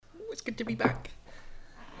It's good to be back.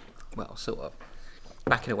 Well, sort of.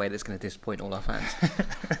 Back in a way that's going to disappoint all our fans.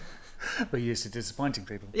 We're used to disappointing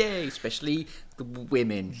people. Yay, especially the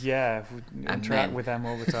women. Yeah, we And interact men. with them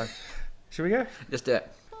all the time. Should we go? Just do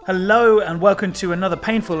it. Hello and welcome to another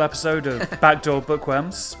painful episode of Backdoor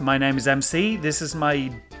Bookworms. My name is MC. This is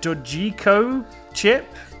my Dojiko chip.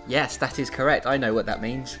 Yes, that is correct. I know what that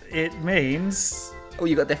means. It means... Oh,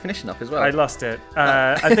 you got a definition up as well. I lost it.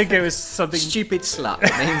 I think it was something... Stupid slut,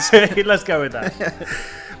 it means. Let's go with that.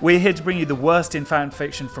 We're here to bring you the worst in fan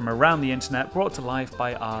fiction from around the internet, brought to life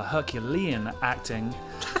by our Herculean acting.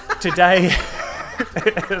 Today...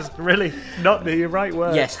 It's really not the right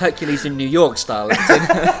word. Yes, Hercules in New York style.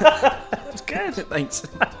 That's good. Thanks.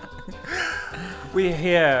 We're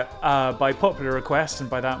here by popular request, and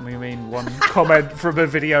by that we mean one comment from a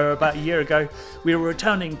video about a year ago. We were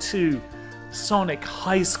returning to Sonic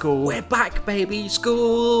High School. We're back, baby.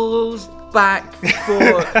 School's back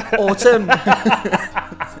for autumn.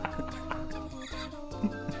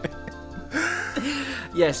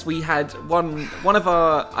 Yes, we had one of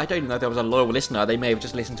our... I don't know if there was a loyal listener. They may have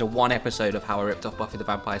just listened to one episode of how I ripped off Buffy the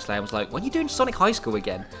Vampire Slayer and was like, when are you doing Sonic High School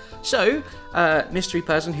again? So, mystery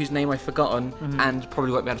person whose name I've forgotten and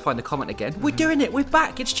probably won't be able to find the comment again. We're doing it. We're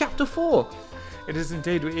back. It's chapter 4. It is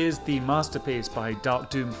indeed. It is the masterpiece by Dark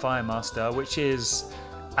Doom Firemaster, which is...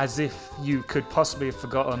 as if you could possibly have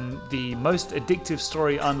forgotten the most addictive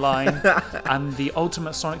story online and the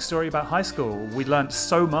ultimate Sonic story about high school. We learnt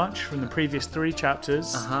so much from the previous 3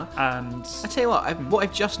 chapters. And I tell you what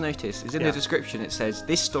I've just noticed is in the description it says,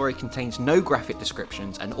 this story contains no graphic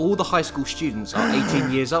descriptions and all the high school students are 18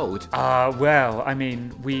 years old. well, I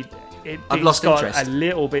mean, I've lost got interest. a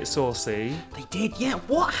little bit saucy. They did, yeah.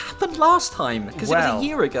 What happened last time? Because it was a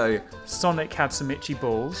year ago. Sonic had some itchy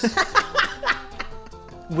balls.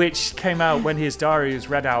 Which came out when his diary was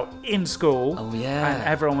read out in school. Oh, yeah. And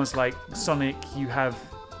everyone was like, Sonic, you have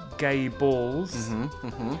gay balls.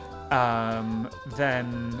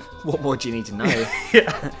 Then... What more do you need to know?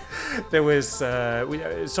 There was...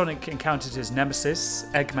 Sonic encountered his nemesis,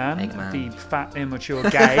 Eggman. The fat, immature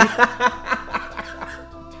gay.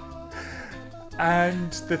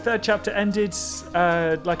 And the 3rd chapter ended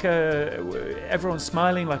everyone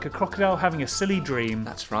smiling like a crocodile having a silly dream.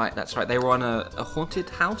 That's right. They were on a haunted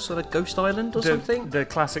house on a ghost island or something. The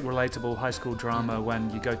classic relatable high school drama when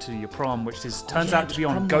you go to your prom, which turns out to be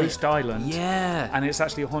on Ghost Island. Yeah. And it's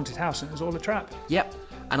actually a haunted house and it was all a trap. Yep.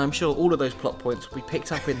 And I'm sure all of those plot points will be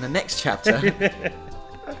picked up in the next chapter.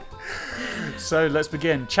 So let's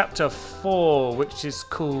begin. Chapter 4, which is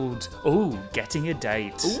called, Getting a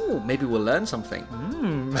Date. Ooh, maybe we'll learn something.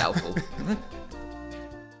 Doubtful.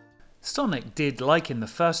 Sonic did like in the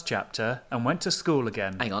first chapter and went to school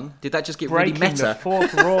again. Hang on, did that just get Breaking really meta? The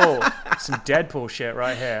 4th rule. Some Deadpool shit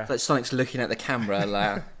right here. Like Sonic's looking at the camera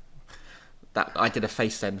like... That I did a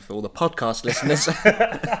face then for all the podcast listeners.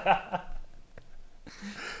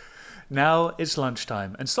 Now it's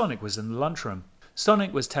lunchtime and Sonic was in the lunchroom.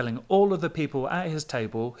 Sonic was telling all of the people at his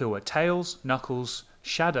table, who were Tails, Knuckles,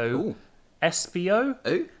 Shadow, Espio,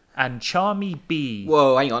 and Charmy B.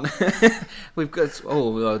 Whoa, hang on. We've got...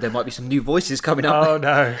 there might be some new voices coming up. Oh,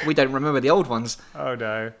 no. We don't remember the old ones. Oh,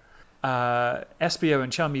 no. Espio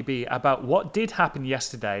and Charmy B about what did happen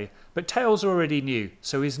yesterday, but Tails already knew,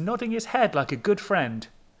 so he's nodding his head like a good friend.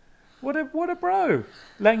 What a bro.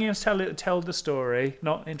 Letting him tell the story,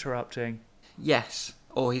 not interrupting. Yes.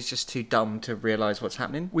 Or he's just too dumb to realise what's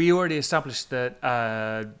happening. We already established that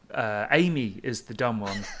Amy is the dumb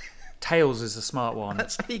one. Tails is the smart one.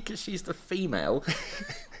 That's because she's the female.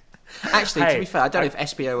 Actually, to be fair, I don't know if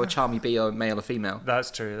SBO or Charmy B are male or female.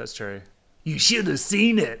 That's true. You should have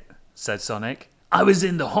seen it, said Sonic. I was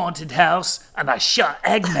in the haunted house and I shot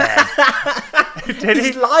Eggman.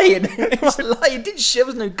 He's lying. He's lying. There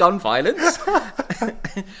was no gun violence.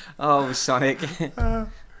 Oh, Sonic.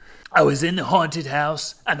 I was in the haunted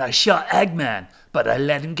house and I shot Eggman, but I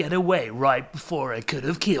let him get away right before I could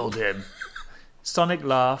have killed him. Sonic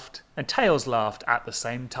laughed and Tails laughed at the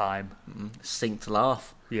same time. Synced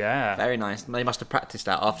laugh. Yeah. Very nice. They must have practiced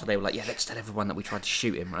that after they were like, let's tell everyone that we tried to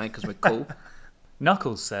shoot him, right? Because we're cool.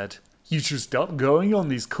 Knuckles said, you should stop going on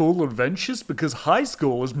these cool adventures because high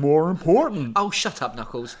school is more important. Oh, shut up,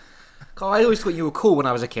 Knuckles. God, I always thought you were cool when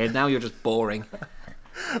I was a kid. Now you're just boring.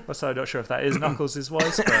 So I'm not sure if that is Knuckles'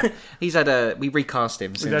 voice, but... we recast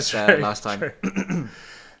him since last time.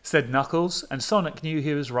 Said Knuckles, and Sonic knew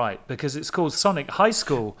he was right, because it's called Sonic High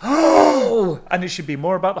School. And it should be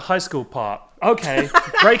more about the high school part. Okay,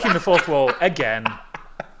 breaking the 4th wall again.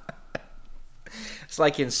 It's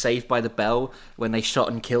like in Saved by the Bell when they shot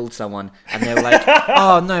and killed someone and they were like,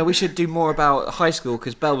 oh no, we should do more about high school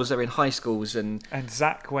because Bell was there in high schools and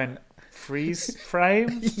Zach went, freeze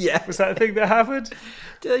frame? Yeah. Was that a thing that happened?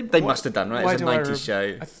 They must have done, right? It's a 90s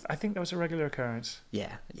show. I think that was a regular occurrence.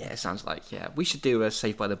 Yeah, it sounds like, We should do a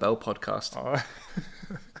Saved by the Bell podcast. Oh.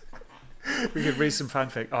 We could read some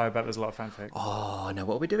fanfic. Oh, I bet there's a lot of fanfic. Oh, I know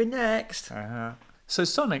what we're doing next. So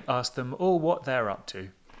Sonic asked them all what they're up to.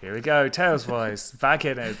 Here we go, Tails' voice. Back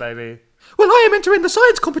in it, baby. Well, I am entering the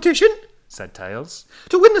science competition, said Tails.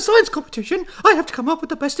 To win the science competition, I have to come up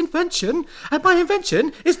with the best invention, and my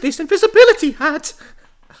invention is this invisibility hat.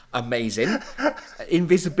 Amazing.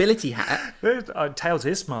 Invisibility hat. Tails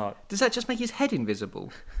is smart. Does that just make his head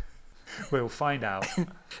invisible? We'll find out.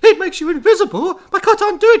 It makes you invisible. I can't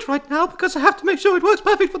undo it right now because I have to make sure it works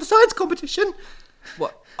perfect for the science competition.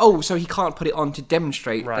 What? Oh, so he can't put it on to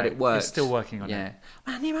demonstrate that it works. He's still working on it. Yeah.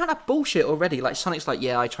 Man, the amount of bullshit already. Like, Sonic's like,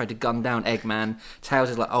 I tried to gun down Eggman. Tails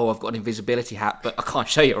is like, I've got an invisibility hat, but I can't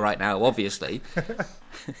show you right now, obviously.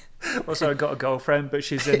 Also, I got a girlfriend, but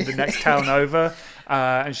she's in the next town over,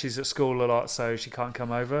 and she's at school a lot, so she can't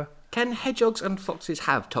come over. Can hedgehogs and foxes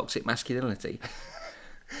have toxic masculinity?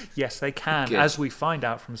 Yes, they can, Good. as we find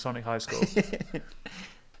out from Sonic High School.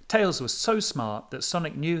 Tails was so smart that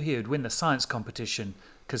Sonic knew he would win the science competition,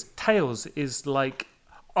 because Tails is like,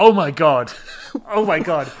 oh my god,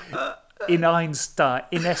 in Einstein.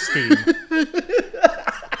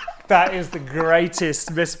 That is the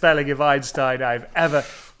greatest misspelling of Einstein I've ever.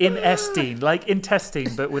 In Esteem, like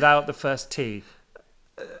intestine, but without the first T.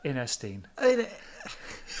 In Esteem.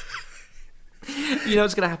 You know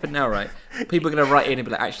what's going to happen now, right? People are going to write in and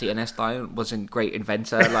be like, actually, Einstein was a great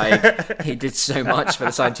inventor. Like, he did so much for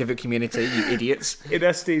the scientific community, you idiots. In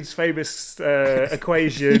Einstein's famous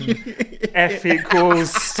equation, F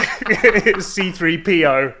equals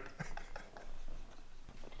C3PO.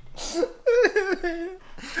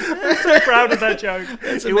 I'm so proud of that joke.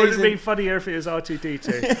 It would have been funnier if it was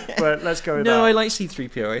R2D2, but let's go with that. No, I like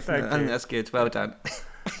C3PO. I Thank think you. that's good. Well done.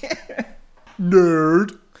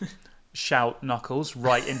 Nerd! Shout Knuckles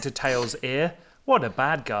right into Tails' ear. What a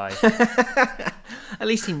bad guy. At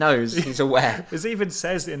least he knows. He's aware. It even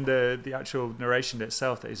says in the actual narration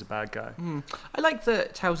itself that he's a bad guy. I like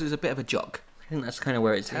that Tails is a bit of a jock. I think that's kind of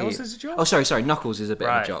where it's... Tails is a jock? Oh, sorry. Knuckles is a bit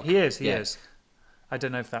of a jock. He is. Yeah. I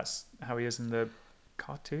don't know if that's how he is in the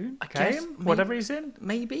cartoon? I guess, game? Whatever he's in?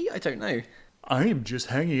 Maybe? I don't know. I am just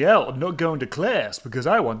hanging out and not going to class because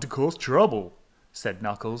I want to cause trouble, said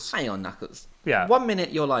Knuckles. Hang on, Knuckles. Yeah. 1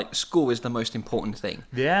 minute you're like, school is the most important thing.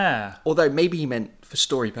 Yeah. Although maybe he meant for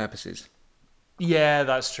story purposes. Yeah,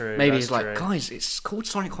 that's true. Maybe he's like, guys, it's called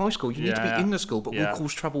Sonic High School. You need to be in the school, but we'll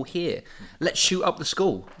cause trouble here. Let's shoot up the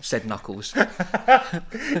school, said Knuckles.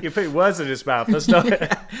 You're putting words in his mouth. That's not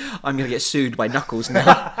it. I'm going to get sued by Knuckles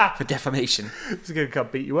now for defamation. He's going to come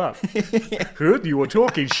beat you up. Heard you were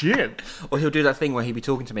talking shit. Or he'll do that thing where he'll be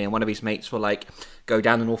talking to me and one of his mates will like go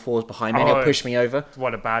down on all fours behind me and he'll push me over.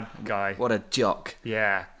 What a bad guy. What a jock.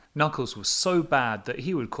 Yeah. Knuckles was so bad that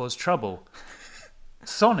he would cause trouble.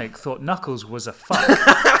 Sonic thought Knuckles was a fuck.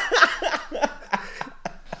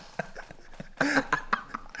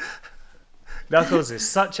 Knuckles is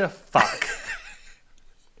such a fuck.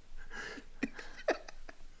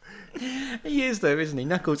 He is though, isn't he?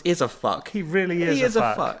 Knuckles is a fuck. He really is. He is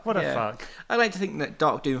a fuck. What a Yeah. fuck. I like to think that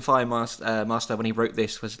Dark Doom Fire Master, when he wrote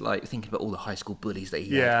this, was like thinking about all the high school bullies that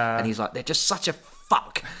he had. Yeah. And he's like, they're just such a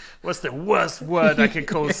fuck. What's the worst word I could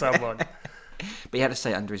call someone? But he had to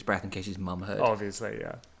say it under his breath in case his mum heard. Obviously,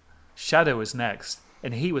 yeah. Shadow was next,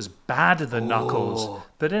 and he was badder than Knuckles,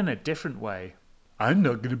 but in a different way. I'm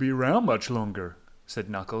not going to be around much longer,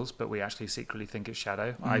 said Knuckles, but we actually secretly think it's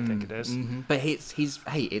Shadow. I think it is. Mm-hmm. But it's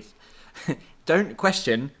don't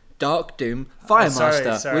question Dark Doom Fire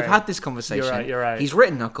Master. sorry. We've had this conversation. You're right. He's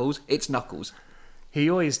written Knuckles. It's Knuckles.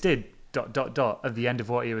 He always did ... at the end of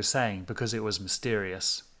what he was saying because it was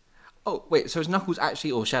mysterious. Oh wait, so is Knuckles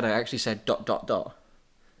actually or Shadow actually said ...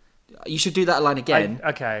 You should do that line again.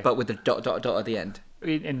 Okay. But with the ... at the end.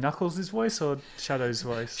 In Knuckles' voice or Shadow's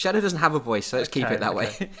voice? Shadow doesn't have a voice, so let's keep it that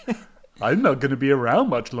way. I'm not going to be around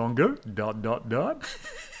much longer ...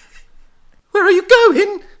 Where are you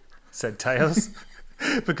going? said Tails,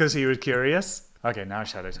 because he was curious. Okay, now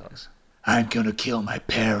Shadow talks. I'm going to kill my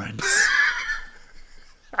parents.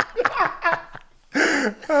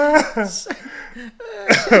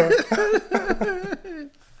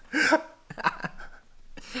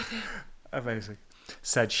 Amazing,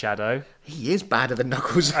 said Shadow. He is badder than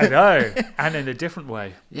Knuckles. I know, and in a different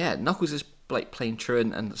way. Yeah, Knuckles is like playing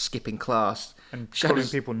truant and skipping class. And calling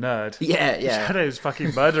people nerd. Yeah. Shadow's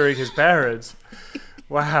fucking murdering his parents.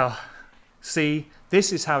 Wow. See,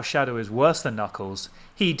 this is how Shadow is worse than Knuckles.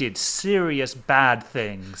 He did serious bad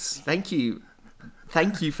things. Thank you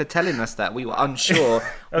Thank you for telling us that. We were unsure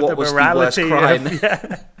Of what the was the worst morality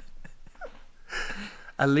crime.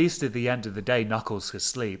 At least at the end of the day, Knuckles could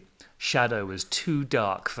sleep. Shadow was too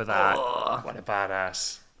dark for that. Oh. What a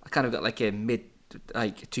badass. I kind of got like a mid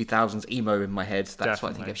 2000s emo in my head. That's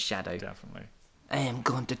what I think of Shadow. Definitely. I am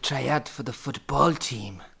going to try out for the football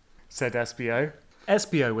team. Said Espio.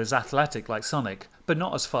 Espio was athletic like Sonic, but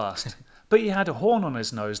not as fast. But he had a horn on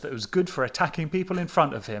his nose that was good for attacking people in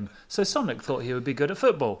front of him, so Sonic thought he would be good at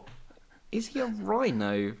football. Is he a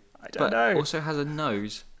rhino? I don't know. Also has a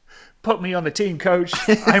nose. Put me on the team, coach.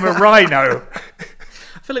 I'm a rhino.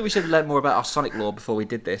 I feel like we should have learned more about our Sonic lore before we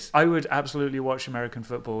did this. I would absolutely watch American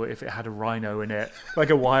football if it had a rhino in it,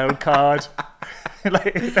 like a wild card.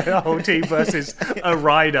 Like the whole team versus a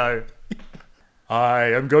rhino. I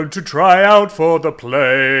am going to try out for the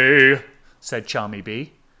play, said Charmy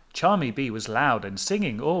Bee. Charmy Bee was loud and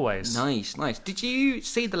singing always. Nice. Did you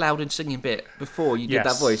see the loud and singing bit before you did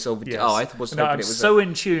that voice? Or Yes. Oh, I was hoping I'm it was. so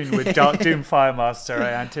in tune with Dark Doom Firemaster,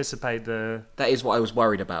 I anticipate the... That is what I was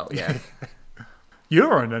worried about, yeah.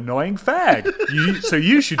 You're an annoying fag, so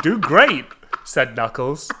you should do great, said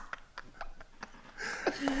Knuckles.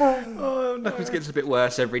 Oh, Knuckles gets a bit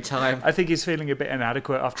worse every time. I think he's feeling a bit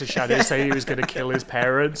inadequate after Shadow said he was going to kill his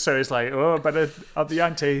parents, so he's like, oh, better up the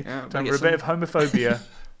ante. Yeah, Time better for a get bit of homophobia.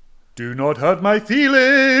 Do not hurt my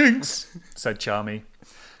feelings, said Charmy.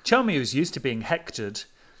 Charmy was used to being hectored,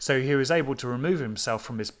 so he was able to remove himself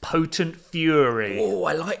from his potent fury. Oh,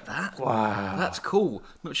 I like that. Wow. That's cool.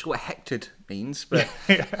 Not sure what hectored means, but,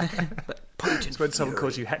 but potent It's when someone fury.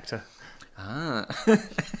 calls you Hector. Ah.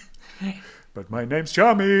 But my name's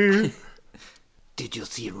Charmy, Did you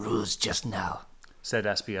see Rose just now? said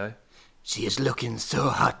Espio. She is looking so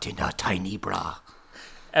hot in her tiny bra.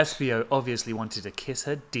 Espio obviously wanted to kiss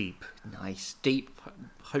her deep. Nice. Deep,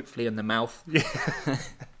 hopefully in the mouth.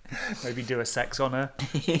 Maybe do a sex on her.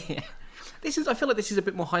 I feel like this is a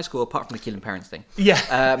bit more high school apart from the killing parents thing. Yeah,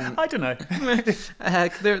 I don't know.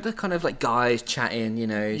 They're kind of like guys chatting,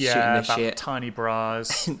 shooting Yeah, their about shit. tiny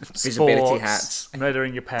bras, Visibility sports, hats.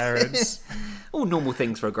 murdering your parents. All normal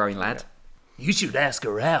things for a growing lad. You should ask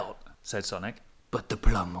her out, said Sonic. But the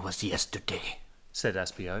plum was yesterday. Said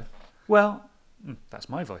Espio. Well, that's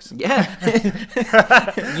my voice. Yeah.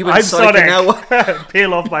 You and I'm Sonic are Sonic. now-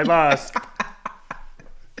 Peel off my mask.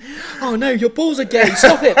 Oh no, your balls are gay.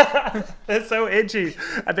 Stop it. They're so itchy,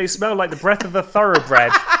 and they smell like the breath of a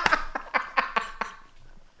thoroughbred.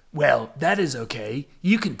 Well, that is okay.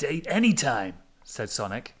 You can date anytime, said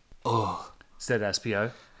Sonic. Oh, Said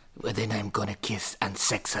Espio. well then I'm gonna kiss and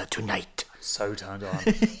sex her tonight. So turned on.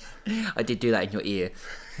 I did do that in your ear.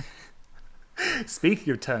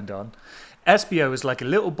 Speaking of turned on, Espio was like a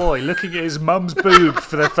little boy looking at his mum's boob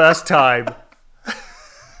for the first time.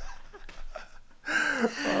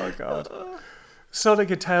 Oh, God. Sonic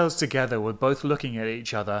and Tails together were both looking at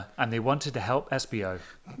each other, and they wanted to help Espio.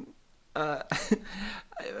 I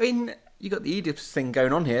mean, you got the Oedipus thing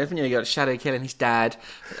going on here, haven't you? You got Shadow killing his dad,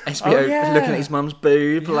 Espio Oh, yeah. looking at his mum's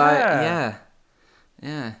boob, like, Yeah.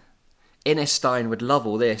 yeah. Ines would love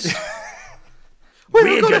all this.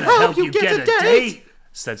 We're gonna help you get a date,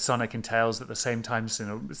 said Sonic and Tails at the same time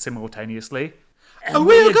simultaneously. And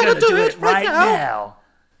we're gonna do it right now,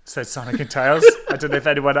 said Sonic and Tails. I don't know if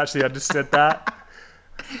anyone actually understood that.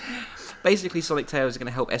 Basically, Sonic Tails is going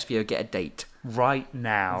to help Espio get a date Right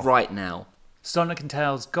now. right now. Sonic and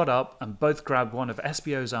Tails got up and both grabbed one of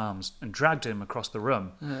Espio's arms and dragged him across the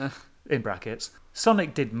room. In brackets.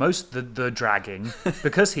 Sonic did most of the dragging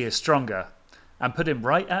because he is stronger and put him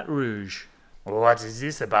right at Rouge. What is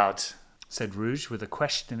this about? Said Rouge with a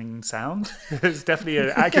questioning sound. It's definitely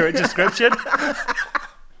an accurate description.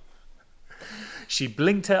 She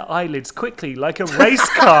blinked her eyelids quickly like a race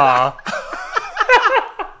car.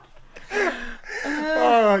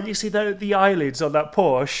 Oh, you see the eyelids on that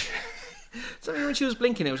Porsche? So when she was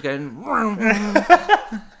blinking, it was going.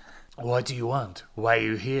 What do you want? Why are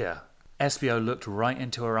you here? Espio looked right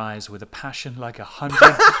into her eyes with a passion like 100...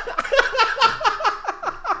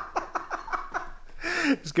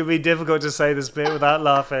 It's going to be difficult to say this bit without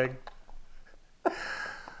laughing.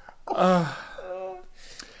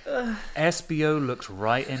 Espio looked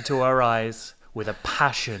right into her eyes with a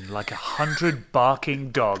passion like 100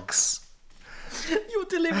 barking dogs. Your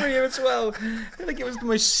delivery as well. I think it was the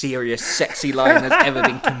most serious, sexy line that's ever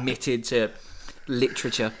been committed to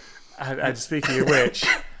literature. And speaking of which,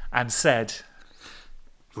 and said,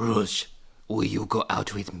 Rose, will you go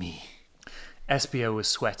out with me? Espio was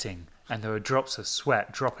sweating, and there were drops of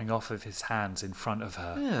sweat dropping off of his hands in front of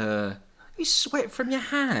her. You sweat from your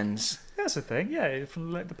hands. That's the thing, yeah,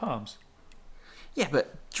 from like the palms. Yeah,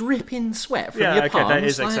 but dripping sweat from Yeah, your okay, palms. that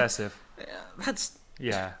is like, excessive. That's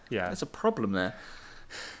Yeah, yeah. There's a problem there.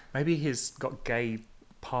 Maybe he's got gay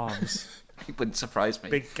palms. It wouldn't surprise me.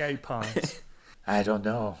 Big gay palms. I don't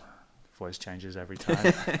know. Voice changes every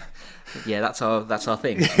time. Yeah, that's our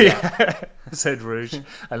thing. Said Rouge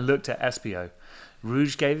and looked at Espio.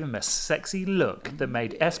 Rouge gave him a sexy look that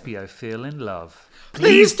made Espio feel in love.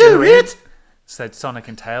 Please do it! Said Sonic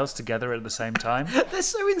and Tails together at the same time. They're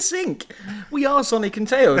so in sync. We are Sonic and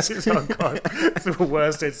Tails. Oh god, it's the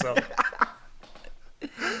worst insult.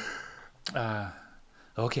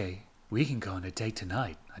 Okay, we can go on a date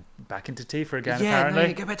tonight. Back into Tifa again, Yeah, apparently.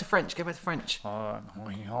 no, go back to French. Go back to French. There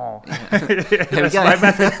we go.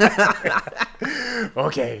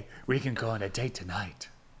 Okay, we can go on a date tonight,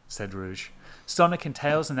 said Rouge. Sonic and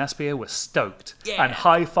Tails and Espio were stoked and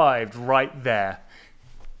high-fived right there.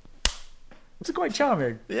 It's quite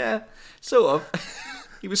charming. Yeah, sort of.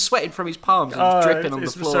 He was sweating from his palms and was dripping on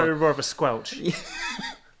the floor. So more of a squelch.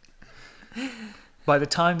 By the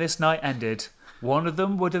time this night ended, one of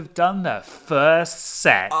them would have done their first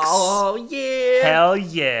sex. Oh, yeah. Hell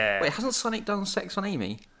yeah. Wait, hasn't Sonic done sex on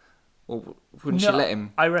Amy? Or wouldn't she let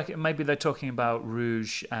him? I reckon maybe they're talking about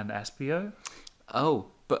Rouge and Espio. Oh,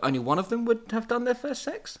 but only one of them would have done their first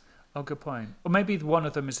sex? Oh, good point. Or maybe one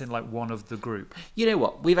of them is in like one of the group. You know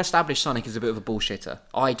what? We've established Sonic is a bit of a bullshitter.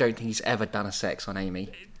 I don't think he's ever done a sex on Amy.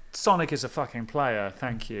 Sonic is a fucking player,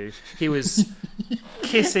 thank you. He was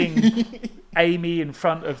kissing Amy in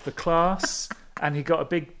front of the class, and he got a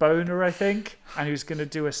big boner, I think, and he was going to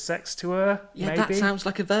do a sex to her, Yeah, maybe. that sounds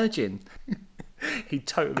like a virgin. He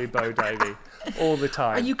totally bowed Amy all the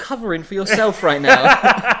time. Are you covering for yourself right now?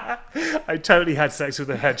 I totally had sex with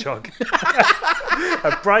a hedgehog.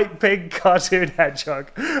 A bright pink cartoon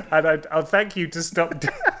hedgehog. And I'll thank you to stop...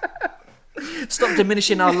 Stop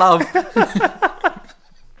diminishing our love.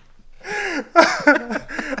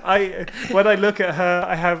 When I look at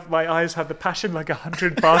her, my eyes have the passion like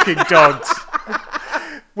 100 barking dogs.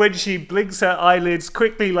 When she blinks her eyelids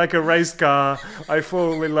quickly like a race car, I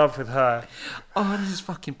fall in love with her. Oh, this is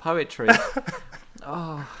fucking poetry.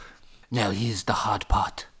 Now here's the hard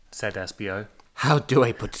part. Said Espio. How do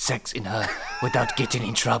I put sex in her without getting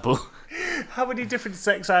in trouble? How many different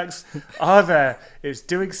sex acts are there? It's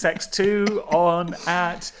doing sex to, on,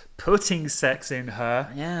 at, putting sex in her.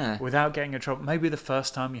 Yeah. Without getting in trouble. Maybe the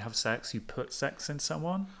first time you have sex, you put sex in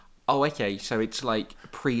someone. Oh, okay. So it's like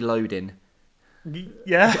preloading.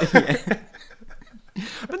 Yeah.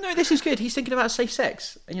 But no, this is good. He's thinking about safe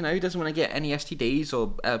sex. You know, he doesn't want to get any STDs or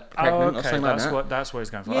pregnant or something like that. That's what he's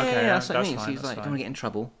going for. Yeah, Okay, yeah, that's what it that's means. fine, He's that's like, don't fine. want to get in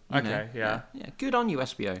trouble. You know? Yeah. Good on you,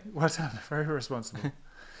 SBO. Well done. Very responsible.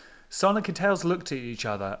 Sonic and Tails looked at each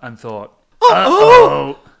other and thought,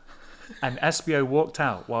 Oh! And Espio walked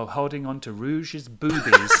out while holding on to Rouge's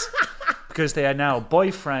boobies because they are now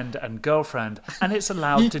boyfriend and girlfriend and it's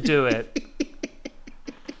allowed to do it.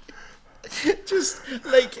 Just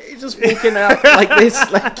walking out like this,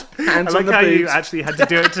 like hands I on like the how boobs. you actually had to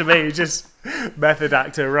do it to me. Just method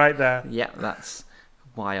actor right there. Yeah, that's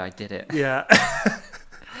why I did it. Yeah.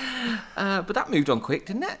 But that moved on quick,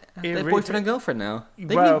 didn't it? They're really boyfriend did. and girlfriend now.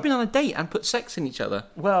 They've Well- even been on a date and put sex in each other.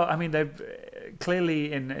 Well, I mean, they've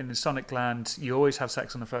clearly in Sonic Land, you always have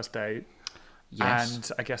sex on the first date. Yes. And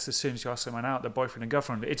I guess as soon as you ask someone out, they're boyfriend and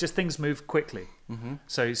girlfriend. It just things move quickly. Mm-hmm.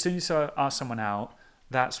 So as soon as you ask someone out,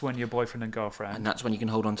 that's when you're boyfriend and girlfriend. And that's when you can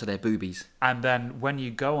hold on to their boobies. And then when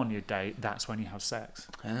you go on your date, that's when you have sex.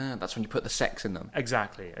 That's when you put the sex in them.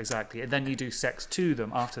 Exactly. And then you do sex to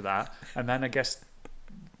them after that. And then I guess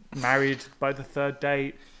married by the third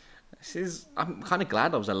date. I'm kind of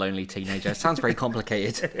glad I was a lonely teenager. It sounds very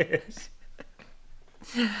complicated. It is.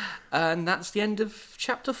 And that's the end of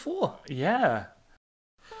chapter 4. Yeah.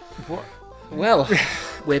 What? Well,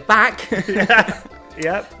 we're back.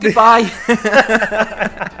 Yep. Goodbye.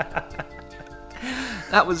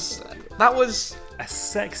 That was A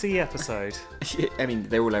sexy episode. I mean,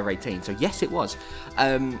 they're all over 18, so yes, it was.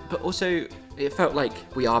 But also, it felt like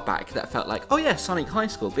we are back. That felt like, oh yeah, Sonic High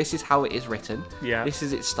School. This is how it is written. Yeah. This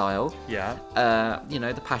is its style. Yeah.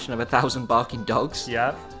 The passion of 1,000 barking dogs.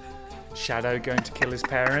 Yeah. Shadow going to kill his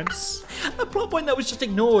parents. A plot point that was just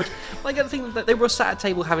ignored. Like, I think that they were sat at a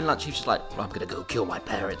table having lunch. He was just like, well, I'm going to go kill my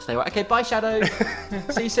parents. They were like, okay, bye, Shadow.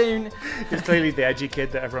 See you soon. He's clearly the edgy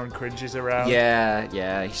kid that everyone cringes around.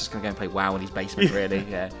 Yeah. He's just going to go and play WoW in his basement, really.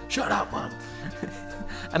 Yeah. Shut up, Mum.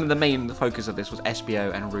 And the main focus of this was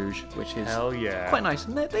Espio and Rouge, which is Hell yeah. quite nice.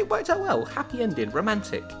 And they worked out well. Happy ending,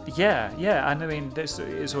 romantic. Yeah. And I mean, this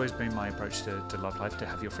has always been my approach to love life, to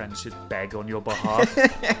have your friends just beg on your behalf.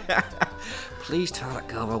 Please tell that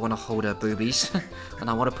girl I want to hold her boobies and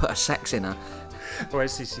I want to put a sex in her. Or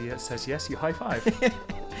as she says yes, you high five.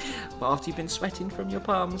 but after you've been sweating from your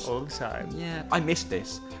palms. All the time. Yeah, I miss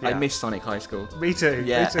this. I Yeah. miss Sonic High School. Me too.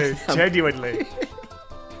 Yeah. Me too. Genuinely.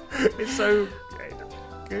 It's so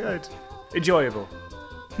good. Enjoyable.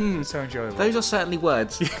 So enjoyable. Those are certainly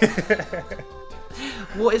words.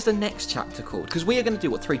 What is the next chapter called? Because we are going to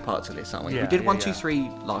do 3 parts of this, aren't we? Yeah, We did yeah, 1, 2, yeah. 3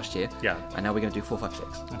 last year. Yeah. And now we're going to do 4, 5, 6.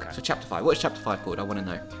 Okay. So chapter 5. What is chapter 5 called? I want to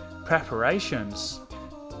know. Preparations.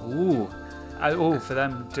 Ooh. For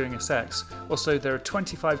them doing a sex. Also, there are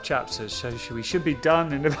 25 chapters, so we should be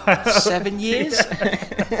done in about 7 years?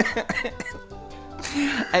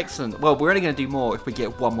 Excellent. Well, we're only going to do more if we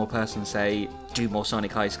get one more person say, do more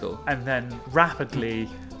Sonic High School. And then rapidly,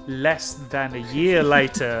 less than a year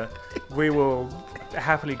later, we will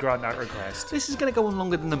happily grant that request. This is going to go on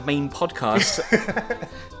longer than the main podcast.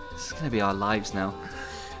 It's going to be our lives now.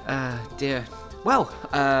 Dear. Well,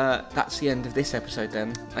 that's the end of this episode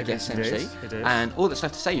then, I guess, It MC. is, it is. And all that's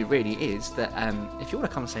left to say really is that if you want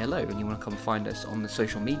to come and say hello and you want to come find us on the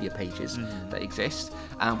social media pages that exist,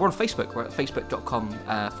 we're on Facebook. We're at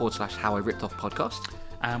facebook.com/HowIRippedOffPodcast.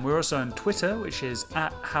 And we're also on Twitter, which is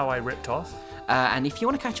 @HowIRippedOff. And if you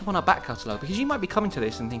want to catch up on our back catalogue, because you might be coming to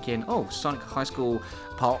this and thinking, oh, Sonic High School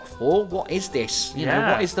Part 4, what is this? You know,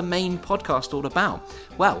 Yeah. what is the main podcast all about?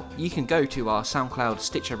 Well, you can go to our SoundCloud,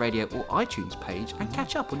 Stitcher Radio or iTunes page and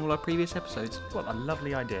catch up on all our previous episodes. What a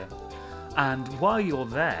lovely idea. And while you're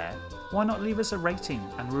there, why not leave us a rating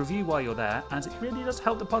and review while you're there, as it really does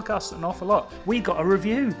help the podcast an awful lot. We got a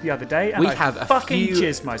review the other day, and We I have a fucking few-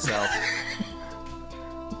 jizzed myself.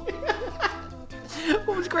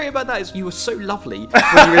 What was great about that is you were so lovely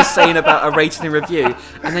when you were saying about a rating and review,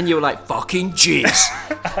 and then you were like, fucking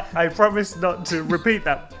jizz. I promise not to repeat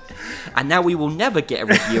that. And now we will never get a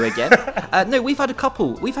review again. No, we've had a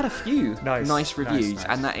couple. We've had a few nice reviews, nice.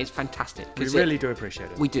 and that is fantastic. We 'cause really do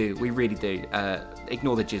appreciate it. We do. We really do.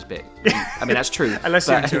 Ignore the jizz bit. I mean, that's true. Unless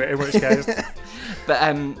you're but, into it, in which case.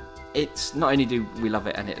 But it's not only do we love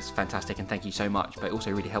it and it's fantastic and thank you so much, but it also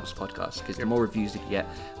really helps the podcast because the more reviews we get,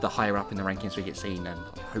 the higher up in the rankings we get seen, and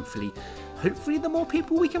hopefully the more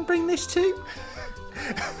people we can bring this to.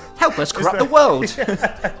 Help us corrupt the world.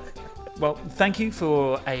 Well, thank you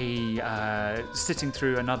for sitting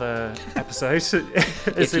through another episode.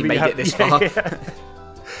 If you made it this far.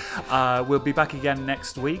 We'll be back again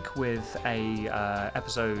next week with a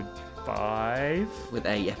episode 5. With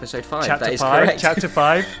episode 5. Chapter that is 5. correct. Chapter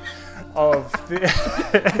 5 of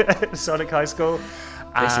the Sonic High School.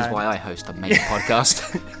 This is why I host a main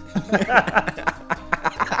podcast.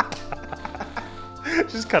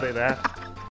 Just cut it there.